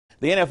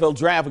The NFL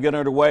Draft will get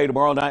underway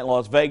tomorrow night in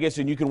Las Vegas,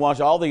 and you can watch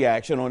all the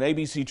action on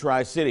ABC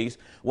Tri-Cities.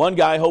 One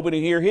guy hoping to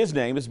hear his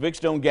name is Big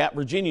Stone Gap,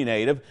 Virginia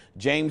native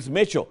James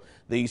Mitchell.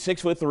 The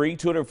 6'3",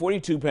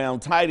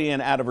 242-pound tight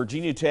end out of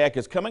Virginia Tech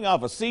is coming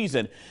off a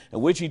season in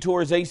which he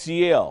tore his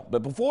ACL.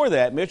 But before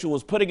that, Mitchell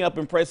was putting up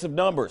impressive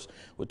numbers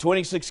with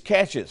 26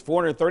 catches,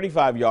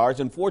 435 yards,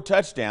 and 4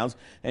 touchdowns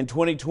in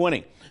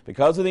 2020.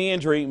 Because of the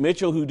injury,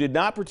 Mitchell, who did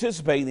not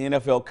participate in the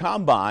NFL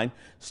Combine,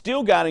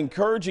 still got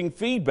encouraging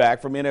feedback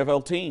from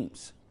NFL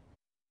teams.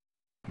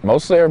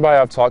 Mostly everybody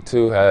I've talked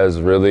to has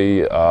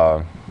really,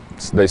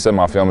 they said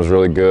my film is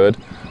really good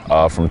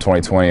from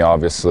 2020,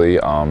 obviously.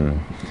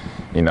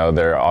 You know,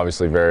 they're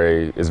obviously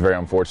it's very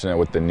unfortunate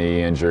with the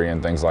knee injury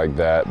and things like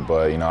that,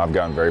 but, you know, I've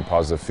gotten very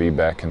positive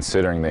feedback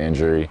considering the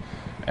injury,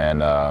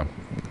 and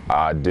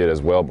I did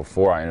as well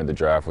before I entered the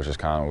draft, which is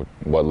kind of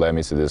what led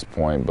me to this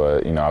point,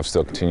 but, you know, I've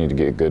still continued to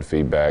get good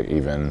feedback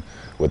even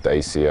with the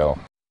ACL.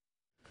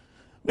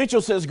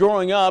 Mitchell says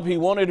growing up, he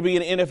wanted to be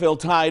an NFL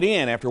tight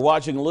end after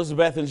watching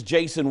Elizabethton's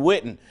Jason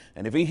Witten.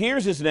 And if he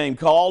hears his name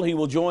called, he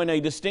will join a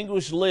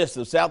distinguished list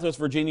of Southwest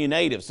Virginia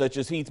natives such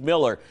as Heath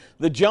Miller,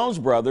 the Jones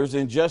brothers,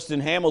 and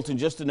Justin Hamilton,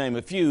 just to name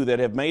a few, that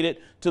have made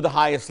it to the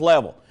highest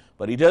level.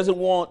 But he doesn't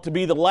want to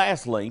be the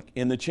last link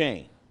in the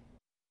chain.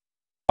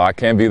 I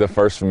can't be the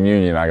first from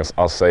Union,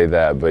 I'll say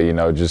that, but, you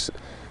know, just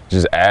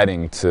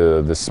adding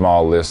to the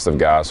small list of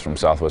guys from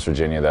Southwest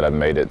Virginia that have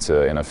made it to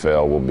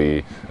NFL will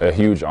be a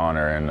huge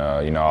honor,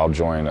 and you know, I'll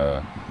join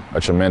a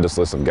tremendous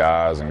list of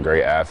guys and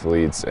great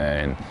athletes,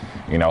 and,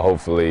 you know,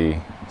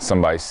 hopefully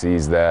somebody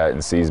sees that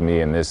and sees me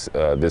in this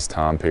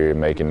time period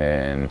making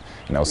it, and,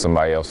 you know,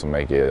 somebody else will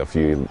make it a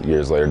few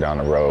years later down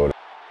the road.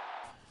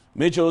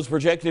 Mitchell is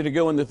projected to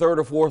go in the 3rd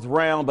or 4th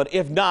round, but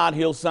if not,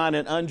 he'll sign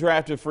an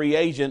undrafted free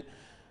agent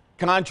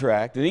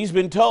contract, and he's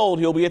been told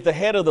he'll be at the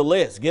head of the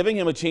list, giving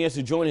him a chance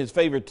to join his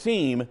favorite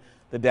team,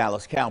 the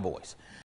Dallas Cowboys.